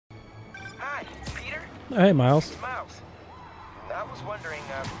Hey, Miles. Miles, I was wondering,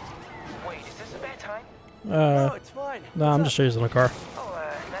 wait, is this a bad time? No, it's fine. No, I'm just chasing a car.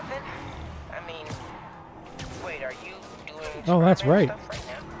 Oh, nothing? I mean, wait, are you doing Oh, that's Spider-Man right. stuff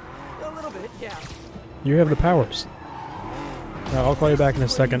right now? A little bit, yeah. You have the powers. I'll call you back in a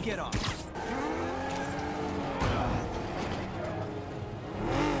second. Get off.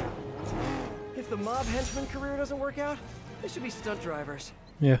 If the mob henchman career doesn't work out, they should be stunt drivers.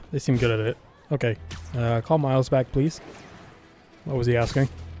 Yeah, they seem good at it. Okay, call Miles back, please. What was he asking?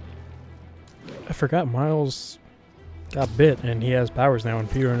 I forgot Miles got bit, and he has powers now, and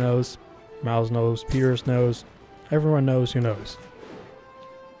Peter knows. Miles knows. Peter knows. Everyone knows who knows.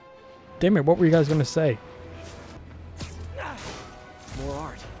 Damn it, what were you guys going to say? More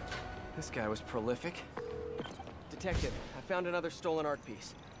art. This guy was prolific. Detective, I found another stolen art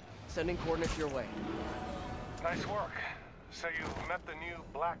piece. Sending coordinates your way. Nice work. So you met the new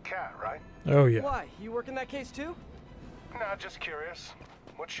black cat, right? Oh, yeah. Why? You work in that case too? Nah, just curious.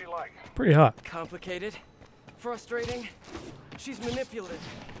 What's she like? Pretty hot. Complicated. Frustrating. She's manipulative.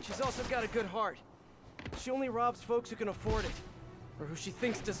 She's also got a good heart. She only robs folks who can afford it. Or who she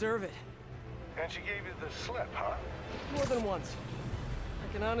thinks deserve it. And she gave you the slip, huh? More than once.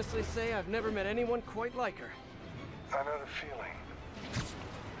 I can honestly say I've never met anyone quite like her. I know the feeling.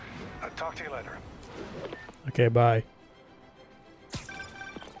 I'll talk to you later. Okay, bye.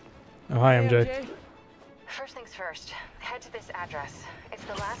 Oh, hi, Hey, MJ. First things first, head to this address. It's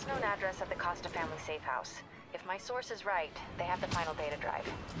the last known address of the Costa family safe house. If my source is right, they have the final data drive.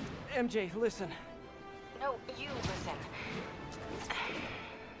 MJ, listen. No, you listen.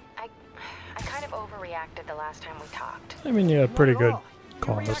 I kind of overreacted the last time we talked. I mean, yeah, Not pretty at good all. You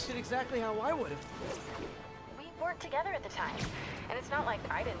cause. reacted exactly how I would have. We weren't together at the time, and it's not like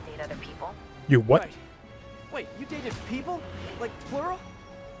I didn't date other people. You what? Right. Wait, you dated people? Like plural?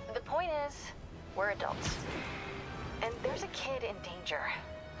 The point is, we're adults. And there's a kid in danger.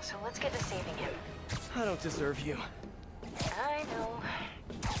 So let's get to saving him. I don't deserve you. I know.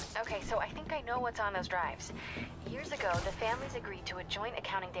 Okay, so I think I know what's on those drives. Years ago, the families agreed to a joint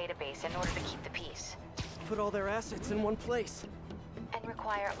accounting database in order to keep the peace. Put all their assets in one place. And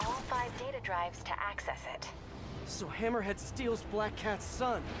require all 5 data drives to access it. So Hammerhead steals Black Cat's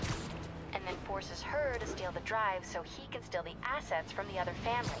son. And then forces her to steal the drives so he can steal the assets from the other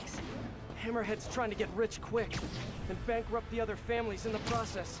families. Hammerhead's trying to get rich quick, and bankrupt the other families in the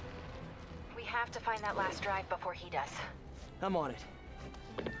process. We have to find that last drive before he does. I'm on it.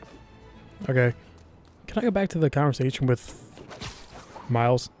 Okay. Can I go back to the conversation with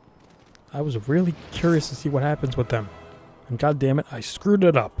Miles? I was really curious to see what happens with them. And god damn it, I screwed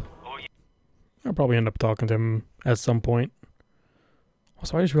it up. I'll probably end up talking to him at some point.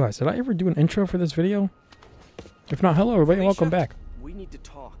 Also, I just realized, did I ever do an intro for this video? If not, hello everybody, welcome back. We need to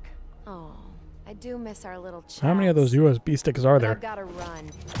talk. Oh, I do miss our little chats. How many of those USB sticks are But there? I've gotta run.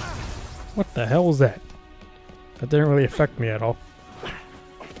 What the hell is that? That didn't really affect me at all.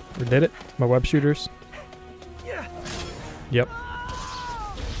 Or did it? My web shooters? Yeah. Yep.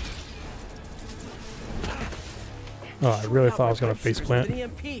 Oh, I really thought I was going to faceplant.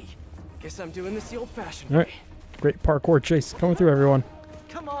 EMP. Guess I'm doing this the old-fashioned Alright. way. Great parkour chase. Coming through, everyone.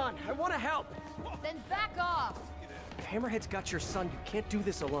 Come on, I want to help. Then back off! If Hammerhead's got your son, you can't do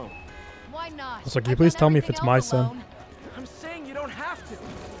this alone. Why not? Also, can you I've please done tell me if everything it's my else son? alone. I'm saying you don't have to. Hey,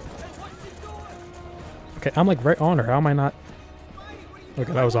 what's he doing? Okay, I'm like right on her. How am I not?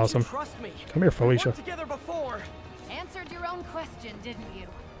 Okay, that was Why won't awesome. you trust me? Come here, We Felicia. worked together before. Answered your own question, didn't you?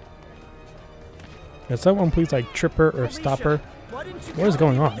 Can someone please like trip her or stop her? Why didn't you What is tell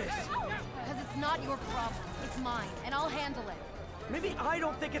me going about on? this? Because it's not your problem. It's mine, and I'll handle it. Maybe I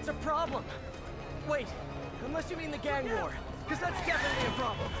don't think it's a problem. Wait, unless you mean the gang war, because that's definitely a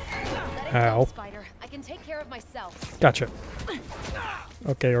problem. Let it Ow. go, Spider. I can take care of myself. Gotcha.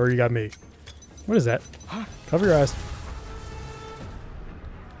 Okay, or you got me. What is that? Cover your eyes.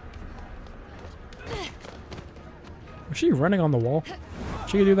 Was she running on the wall?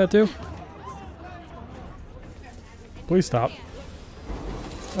 She could do that too? Please stop.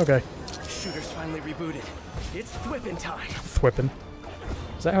 Okay. Shooter's finally rebooted. It's whipping time. Thwippin.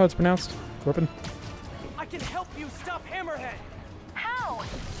 Is that how it's pronounced? Thwippin? I can help you stop Hammerhead. How?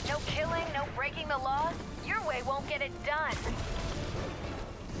 No killing, no breaking the law? Your way won't get it done.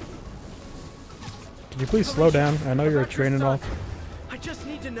 Can you please slow down? I know you're a train and all. I just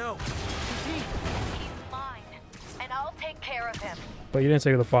need to know. Is he? He's mine, and I'll take care of him. But you didn't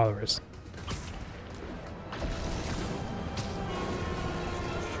say who the father is.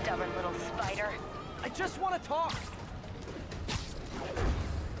 Stubborn little spider. I just want to talk.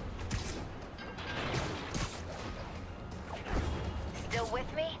 Still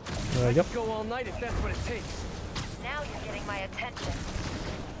with me? Yep. Go all night if that's what it takes. Now you're getting my attention.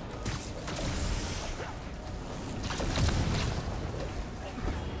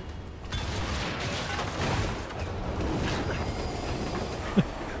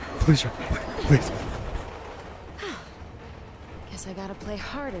 Please, please. Guess I gotta play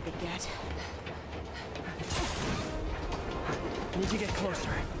harder to get. Need to get closer.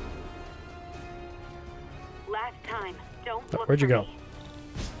 Last time. Don't Oh, look where'd you for go? me.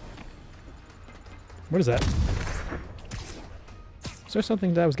 What is that? Is there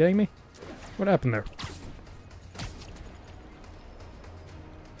something that was getting me? What happened there?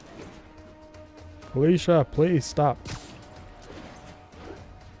 Alicia, please stop.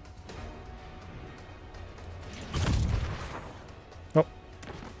 Oh.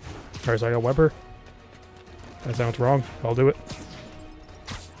 Alright, so I got Weber. That sounds wrong. I'll do it.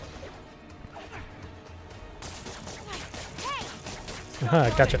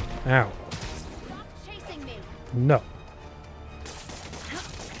 Aha, gotcha. Ow. Stop chasing me. No.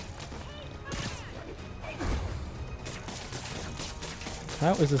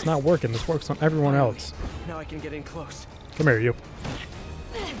 How is this not working? This works on everyone else. Now I can get in close. Come here, you.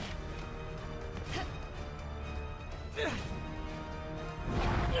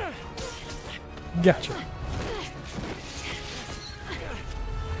 Gotcha.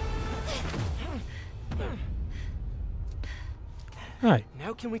 Hi.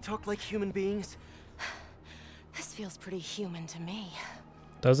 Now can we talk like human beings? This feels pretty human to me.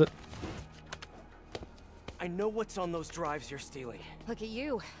 Does it? I know what's on those drives you're stealing. Look at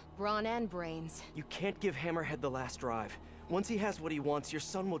you, brawn and brains. You can't give Hammerhead the last drive. Once he has what he wants, your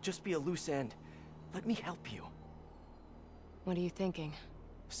son will just be a loose end. Let me help you. What are you thinking?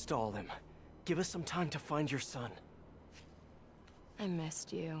 Stall him. Give us some time to find your son. I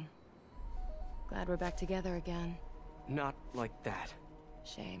missed you. Glad we're back together again. Not like that.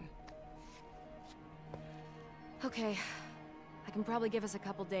 Shame. Okay. I can probably give us a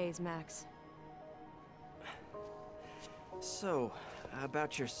couple days, max. So,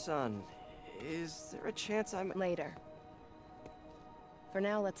 about your son, is there a chance I'm... Later. For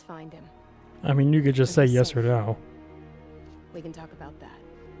now, let's find him. I mean, you could just say yes or no. We can talk about that.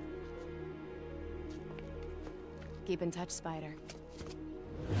 Keep in touch, Spider.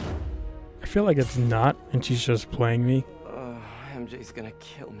 I feel like it's not, and she's just playing me MJ's gonna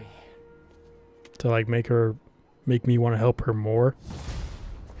kill me. to like make me want to help her more.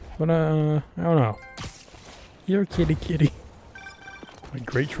 But I don't know. You're a kitty. A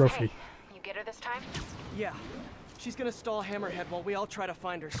great trophy. Hey, you get her this time? Yeah. She's gonna stall Hammerhead while we all try to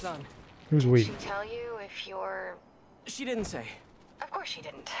find her son. Who's Did we? she tell you if you're... She didn't say. Of course she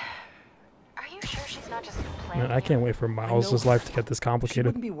didn't. Are you sure she's not just playing Man, I can't wait for Miles' life to get this She complicated.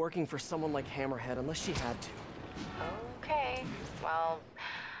 wouldn't be working for someone like Hammerhead unless she had to. Okay. Well,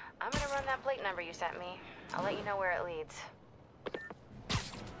 I'm gonna run that plate number you sent me. I'll let you know where it leads.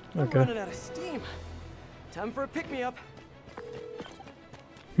 I'm Okay. running out of steam. Time for a pick-me-up.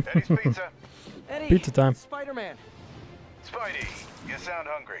 Eddie's Pizza. Eddie. Pizza time. Spider-Man. Spidey, you sound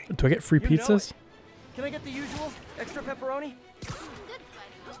hungry. Do I get free You know pizzas? it. Can I get the usual? Extra pepperoni?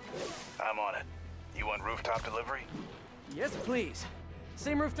 I'm on it. You want rooftop delivery? Yes, please.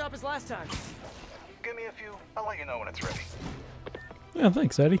 Same rooftop as last time. Give me a few. I'll let you know when it's ready. Yeah,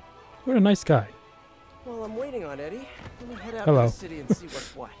 thanks, Eddie. What a nice guy. While I'm waiting on Eddie, let me head out Hello. to the city and see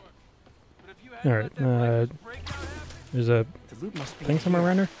what's what. Alright, there's a The loot must be thing somewhere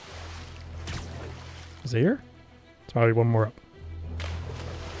around here. Is it here? It's probably one more up.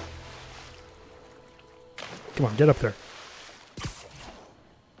 Come on, get up there.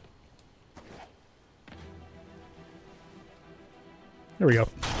 There we go.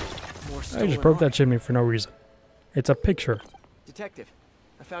 More I stolen just broke that art. chimney for no reason. It's a picture. Detective,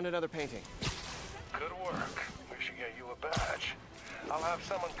 I found another painting. Good work. We should get you a badge. I'll have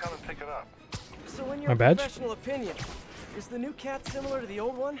someone come and pick it up. So in My your badge? professional opinion, is the new cat similar to the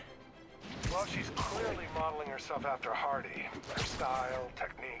old one? Well, she's clearly modeling herself after Hardy. Her style,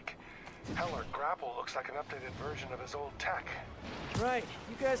 technique. Hell, her grapple looks like an updated version of his old tech. Right,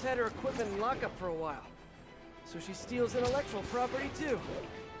 you guys had her equipment in lockup for a while. So she steals intellectual property too.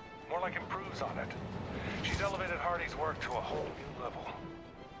 More like improves on it. She's elevated Hardy's work to a whole new level.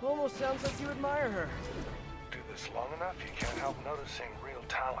 Almost sounds like you admire her. Do this long enough, you can't help noticing real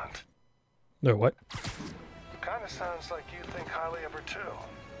talent. No, what? Kinda sounds like you think highly of her too.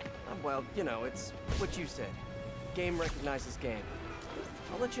 Well, you know, it's what you said. Game recognizes game.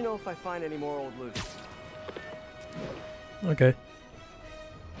 I'll let you know if I find any more old loot. Okay.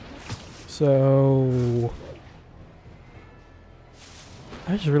 So...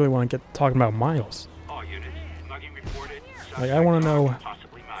 I just really want to get talking about Miles. All units, logging reported. Like, I want to know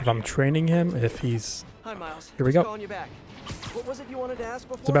if I'm training him, if he's... Hi, Miles. Here we Just go. calling you back. What was it you wanted to ask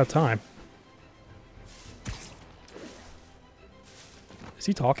before? It's about time. Is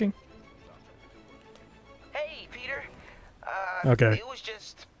he talking? Hey, Peter. Okay. It was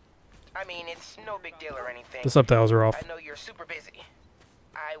just... I mean, it's no big deal or anything. The subtitles are off. I know you're super busy.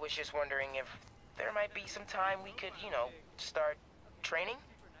 I was just wondering if there might be some time we could, you know, start training?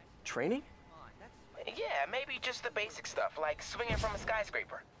 Training? Yeah, maybe just the basic stuff, like swinging from a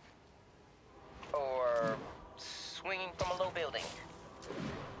skyscraper. Or swinging from a low building.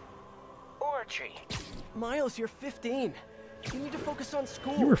 Or a tree. Miles, you're 15. You need to focus on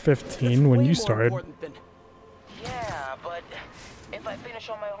school. You were 15 That's when way you more started. important than... Yeah, but if I finish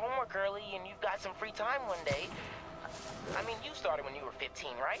all my homework early and you've got some free time one day... I mean, you started when you were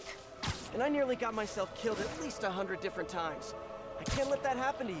 15, right? And I nearly got myself killed at least 100 different times. I can't let that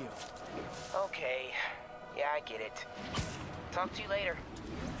happen to you. Okay. Yeah, I get it. Talk to you later.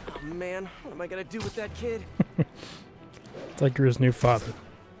 Oh man, what am I gonna do with that kid? It's like you're his new father.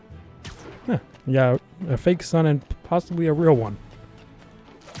 Huh. Yeah, a fake son and possibly a real one.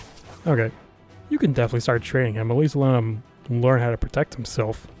 Okay. You can definitely start training him. At least let him learn how to protect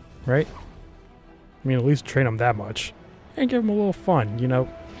himself, right? I mean, at least train him that much. And give him a little fun, you know?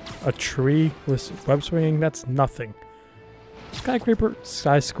 A tree with web swinging, that's nothing.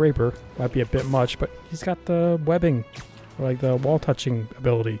 Skyscraper might be a bit much, but he's got the webbing, or like the wall touching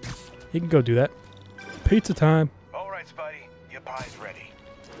ability. He can go do that. Pizza time. All right, Spidey. Your pie's ready.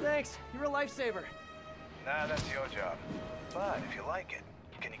 Thanks, you're a lifesaver. Nah, that's your job. But if you like it,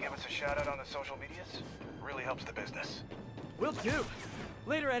 can you give us a shout out on the social medias? Really helps the business. Will do.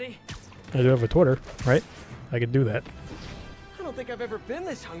 Later, Eddie. I do have a Twitter, right? I could do that. I don't think I've ever been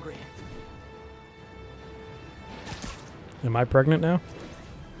this hungry. Am I pregnant now?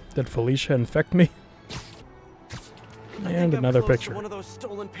 Did Felicia infect me? I think And I'm another close to picture. one of those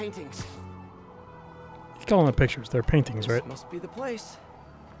stolen paintings. You call them pictures. They're paintings, This right? must be the place.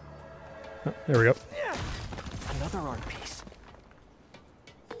 Oh, there we go. Yeah. Another art piece.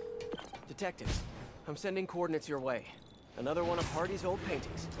 Detective, I'm sending coordinates your way. Another one of Hardy's old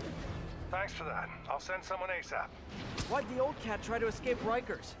paintings. Thanks for that. I'll send someone ASAP. Why'd the old cat try to escape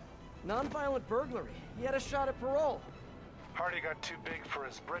Rikers? Non-violent burglary. He had a shot at parole. Hardy got too big for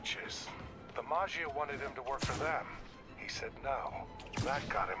his britches. The Maggia wanted him to work for them. He said no. That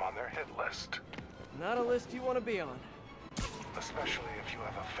got him on their hit list. Not a list you want to be on. Especially if you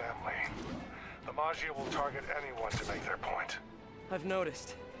have a family. The Maggia will target anyone to make their point. I've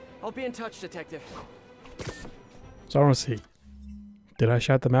noticed. I'll be in touch, Detective. So I want to see. Did I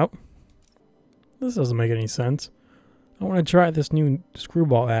shout them out? This doesn't make any sense. I want to try this new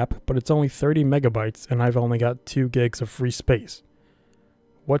Screwball app, but it's only 30 megabytes and I've only got 2 gigs of free space.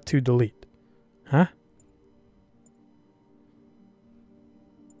 What to delete? Huh?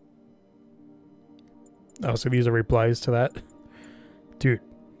 Oh, so these are replies to that? Dude,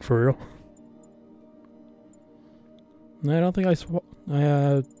 for real? I don't think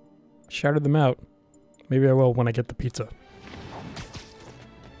I shouted them out. Maybe I will when I get the pizza.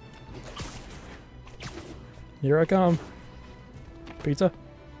 Here I come. Pizza?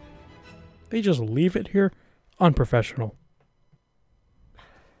 They just leave it here? Unprofessional.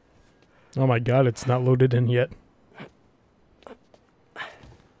 Oh my god, it's not loaded in yet.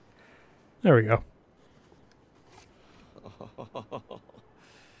 There we go.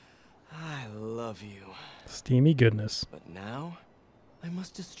 I love you. Steamy goodness. But now, I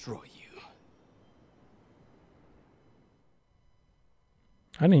must destroy you.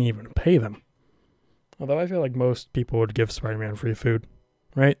 I didn't even pay them. Although I feel like most people would give Spider-Man free food,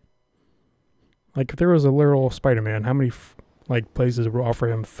 right? Like if there was a literal Spider-Man, how many places would offer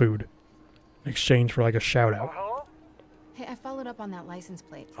him food in exchange for like a shout out? Hello? Hey, I followed up on that license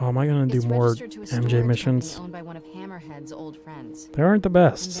plate. Oh, am I gonna do It's more registered to a MJ storage missions? company owned by one of Hammerhead's old friends. They aren't the I'm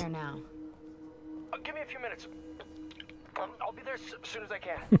best. there now. Give me a few minutes. I'll be there as soon as I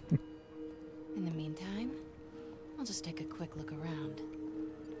can. In the meantime, I'll just take a quick look around.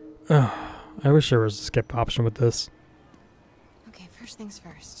 I wish there was a skip option with this. Okay, first things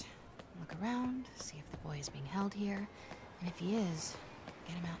first. Look around, see if the boy is being held here, and if he is,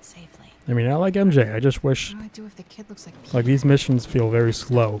 get him out safely. I mean, I like MJ. I just wish, What do I do if the kid looks like like, these missions feel very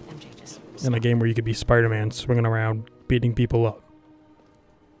slow MJ just in a game where you could be Spider-Man swinging around, beating people up.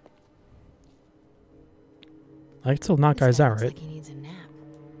 I can still knock This guys guy out, looks right? like he needs a nap.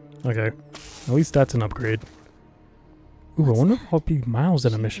 Okay. At least that's an upgrade. Ooh, I What's wonder if that? I'll be Miles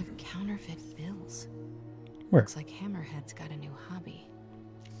in a Sheet mission. of counterfeit bills. Where? Looks like Hammerhead's got a new hobby.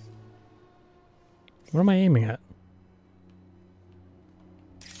 What am I aiming at?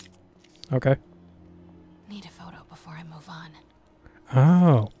 Okay. Need a photo before I move on.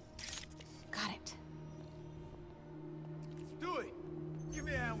 Oh. Got it. Stewie, give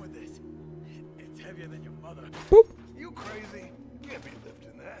me a hand with this. It's heavier than your mother. Boop. You crazy? You can't be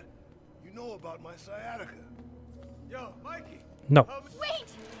lifting that. You know about my sciatica. Yo, Mikey. No. Wait!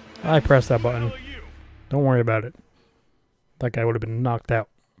 I pressed that button. Don't worry about it. That guy would have been knocked out.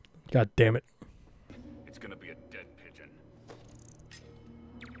 God damn it. It's gonna be a dead pigeon.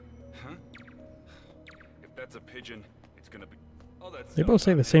 Huh? If that's a pigeon, it's gonna be... Oh, that's... They both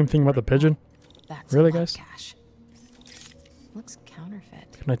say the same thing about the pigeon. That's Really, a lot guys? of cash. Looks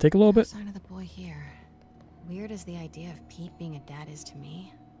counterfeit. Can I take a little No bit? sign of the boy here. Weird as the idea of Pete being a dad is to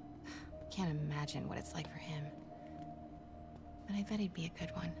me. Can't imagine what it's like for him. But I bet he'd be a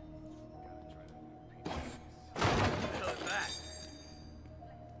good one.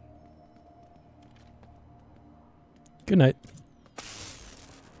 Good night.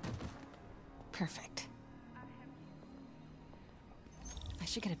 Perfect. I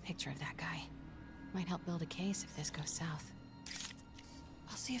should get a picture of that guy. Might help build a case if this goes south.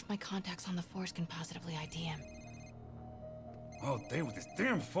 I'll see if my contacts on the force can positively ID him. All day with this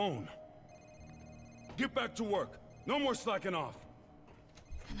damn phone. Get back to work. No more slacking off.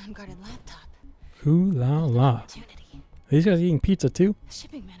 An unguarded laptop. Ooh la la. Opportunity. These guys eating pizza too? A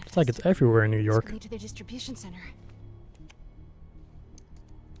shipping manifest. It's like it's everywhere in New York. Lead to their distribution center.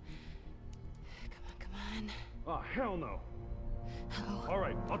 Come on. Oh, hell no. Uh-oh. All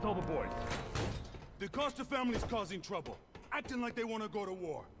right, I'll tell the boys. The Costa family's causing trouble, acting like they want to go to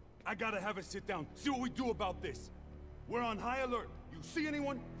war. I gotta have a sit down, see what we do about this. We're on high alert. You see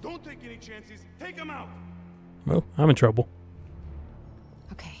anyone? Don't take any chances. Take them out. Well, I'm in trouble.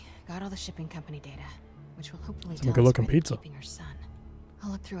 Okay, got all the shipping company data, which will hopefully Some tell good us looking where they're pizza. keeping her son.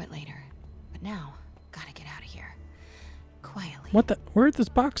 I'll look through it later. But now, gotta get out of here. Quietly. What the? Where did this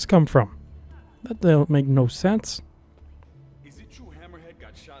box come from? That don't make no sense. Is it true Hammerhead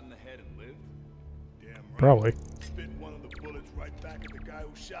got shot in the head and lived? Damn right. Probably. Spit one of the bullets right back at the guy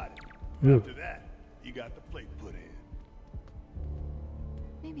who shot him. Ooh. After that, he got the plate put in.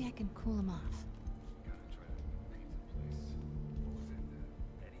 Maybe I can cool him off.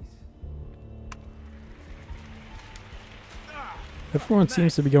 Everyone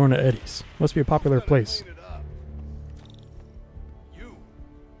seems to be going to Eddie's. Must be a popular place. Clean it up. You.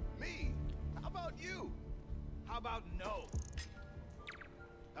 Me. How about you? How about no?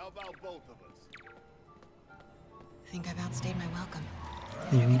 How about both of us? Think I've outstayed my welcome.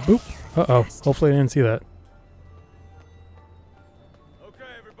 Boop. Uh-oh. Hopefully I didn't see that. Okay,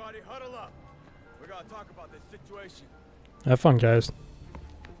 everybody, huddle up. We gotta talk about this situation. Have fun, guys.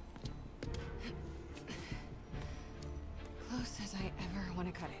 Close as I ever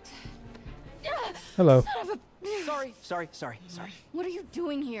want to cut it. Hello. Son of a... Sorry. What are you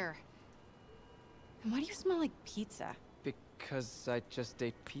doing here? And why do you smell like pizza? Because I just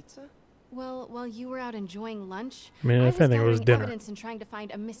ate pizza? Well, while you were out enjoying lunch, I mean, I if was anything, it was gathering dinner. evidence and trying to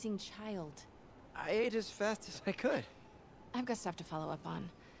find a missing child. I ate as fast as I could. I've got stuff to follow up on.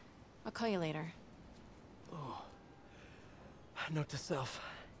 I'll call you later. Oh. Note to self.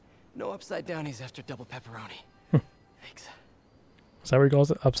 No upside downies after double pepperoni. Thanks. Is that what he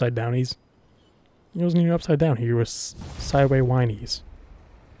calls it? Upside downies? He wasn't even upside down. He was sideways whinies.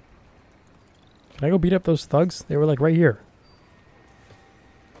 Can I go beat up those thugs? They were like right here.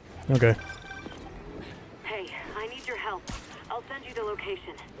 Okay. Hey, I need your help. I'll send you the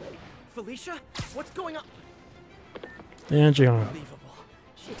location. Felicia? What's going on? And Gianna. Unbelievable.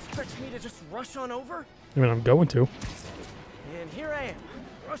 She expects me to just rush on over? I mean, I'm going to. And here I am,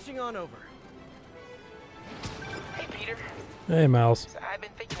 rushing on over. Hey, Peter. Hey, Miles. So I've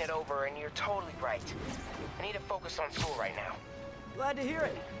been thinking it over, and you're totally right. I need to focus on school right now. Glad to hear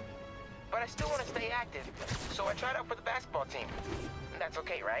it. But I still want to stay active, so I tried out for the basketball team. That's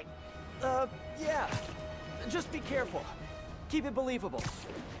okay, right? Yeah. Just be careful. Keep it believable.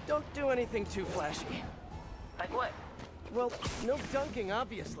 Don't do anything too flashy. Like what? Well, no dunking,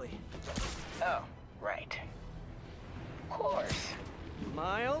 obviously. Oh, right. Of course.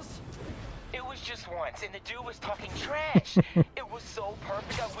 Miles? It was just once, and the dude was talking trash. It was so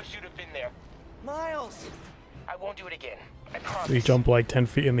perfect, I wish you'd have been there. Miles! I won't do it again. I promise. So you jump like 10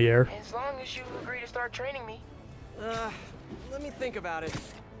 feet in the air. As long as you agree to start training me. Let me think about it.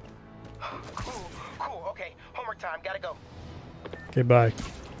 Cool. Okay, homework time. Gotta go. Okay, bye.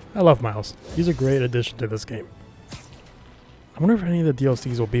 I love Miles. He's a great addition to this game. I wonder if any of the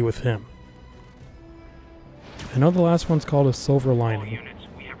DLCs will be with him. I know the last one's called A Silver Lining.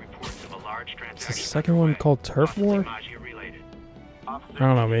 Is the second one called Turf War? I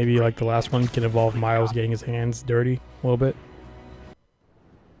don't know, maybe like the last one can involve Miles getting his hands dirty a little bit.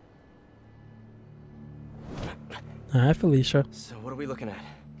 Hi, Felicia. So what are we looking at?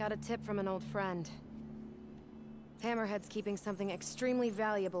 Got a tip from an old friend. Hammerhead's keeping something extremely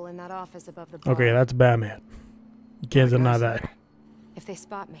valuable in that office above the bar. Okay, that's Batman. You can't deny guys that. If they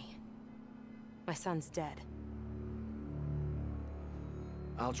spot me, my son's dead.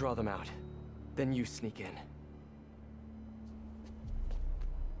 I'll draw them out. Then you sneak in.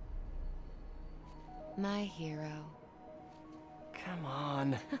 My hero. Come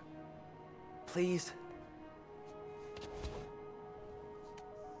on. Please.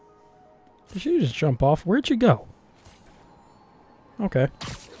 Did she just jump off? Where'd she go? Okay.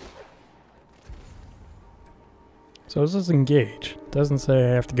 So this is engage. Doesn't say I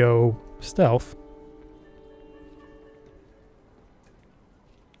have to go stealth.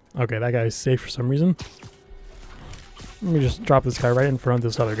 Okay, that guy's safe for some reason. Let me just drop this guy right in front of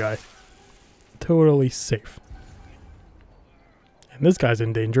this other guy. Totally safe. And this guy's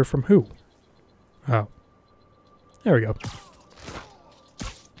in danger from who? Oh. There we go.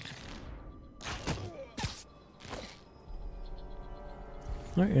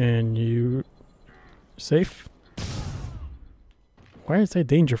 Alright, and you... safe? Why did it say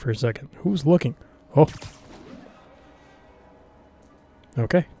danger for a second? Who's looking? Oh.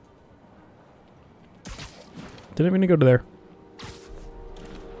 Okay. Didn't mean to go to there.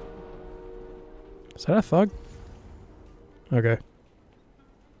 Is that a thug? Okay.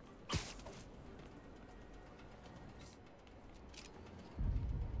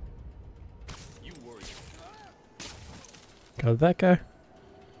 Got that guy.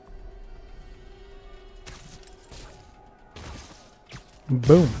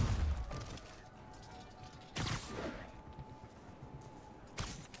 Boom.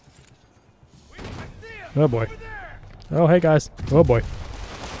 Oh boy. Oh hey guys. Oh boy.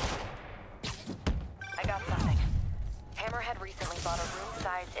 I got something. Hammerhead recently bought a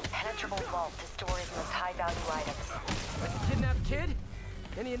room-sized, impenetrable vault to store his most high-value items. Like a kidnapped kid?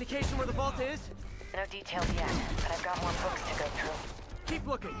 Any indication where the vault is? No details yet, but I've got more books to go through. Keep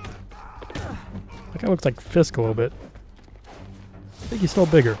looking. That guy looks like Fisk a little bit. I think he's still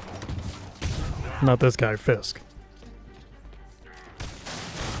bigger. Not this guy, Fisk.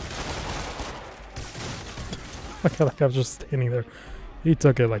 Look how that guy was just standing there. He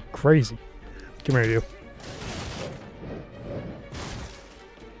took it like crazy. Come here, you.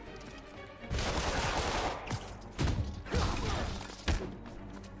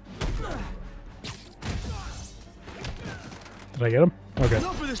 Did I get him? Okay.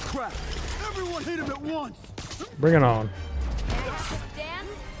 Enough of this crap! Everyone hit him at once! Bring it on. Dance?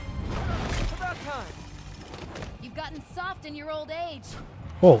 It's about time. You've gotten soft in your old age.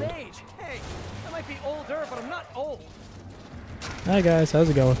 Hold. Age. Hey, I might be older, but I'm not old. Hi guys, how's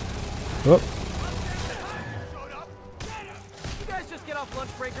it going? Oh, You guys just get off lunch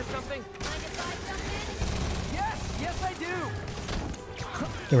break or something? Yes, I do.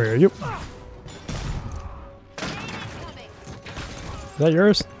 come here, you. Is that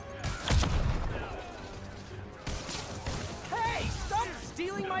yours? Hey, stop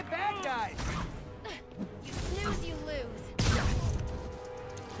stealing my bad guys. You snooze, you lose.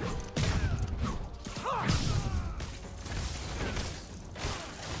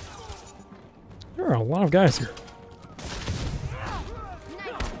 There are a lot of guys here.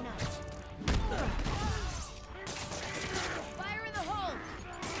 Fire in the hole.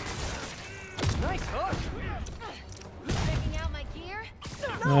 Nice hook. Checking out my gear?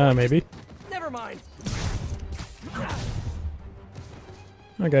 Maybe. Never mind.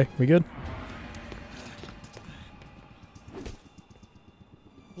 Okay, we good?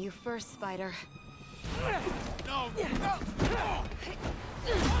 You first, Spider.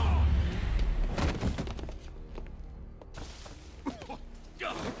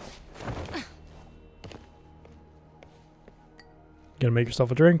 Gonna make yourself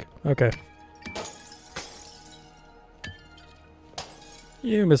a drink? Okay.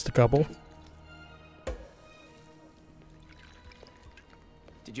 You missed a couple.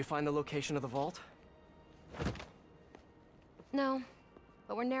 Did you find the location of the vault? No,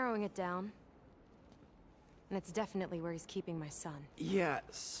 but we're narrowing it down. And it's definitely where he's keeping my son. Yeah,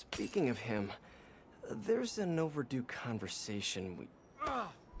 speaking of him, there's an overdue conversation we...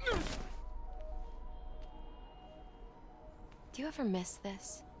 Do you ever miss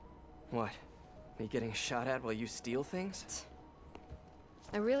this? What? Me getting shot at while you steal things?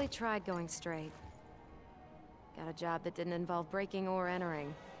 I really tried going straight. Got a job that didn't involve breaking or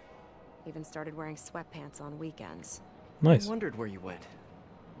entering. Even started wearing sweatpants on weekends. Nice. I wondered where you went.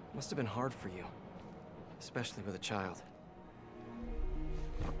 Must have been hard for you. Especially with a child.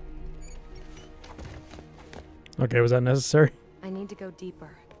 Okay, was that necessary? I need to go deeper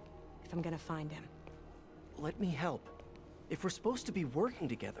if I'm gonna find him. let me help. If we're supposed to be working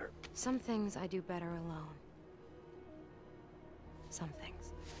together... Some things I do better alone. Some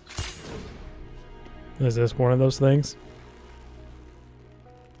things. Is this one of those things?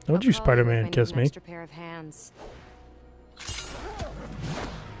 Don't you, Spider-Man, kiss me. Extra pair of hands.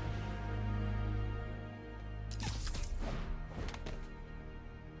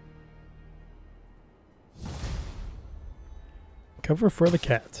 Cover for the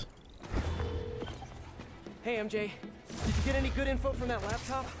cat. Hey, MJ. Did you get any good info from that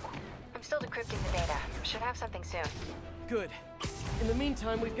laptop? I'm still decrypting the data. Should have something soon. Good. In the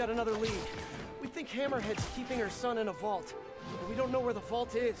meantime, we've got another lead. We think Hammerhead's keeping her son in a vault, but we don't know where the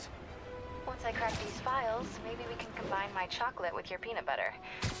vault is. Once I crack these files, maybe we can combine my chocolate with your peanut butter.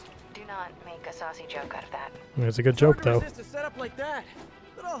 Do not make a saucy joke out of that. It's a good joke, though. Resist a setup like that,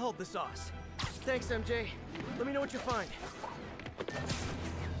 but I'll hold the sauce. Thanks, MJ. Let me know what you find.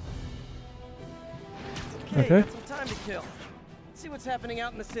 Okay. Got some time to kill. Let's see what's happening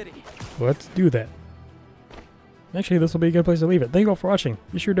out in the city. Let's do that. Actually, this will be a good place to leave it. Thank you all for watching.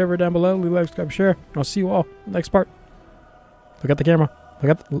 Be sure to down below, leave a like, subscribe, share, and I'll see you all in the next part. Look at the camera.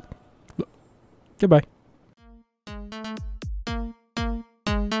 Look at the... Goodbye.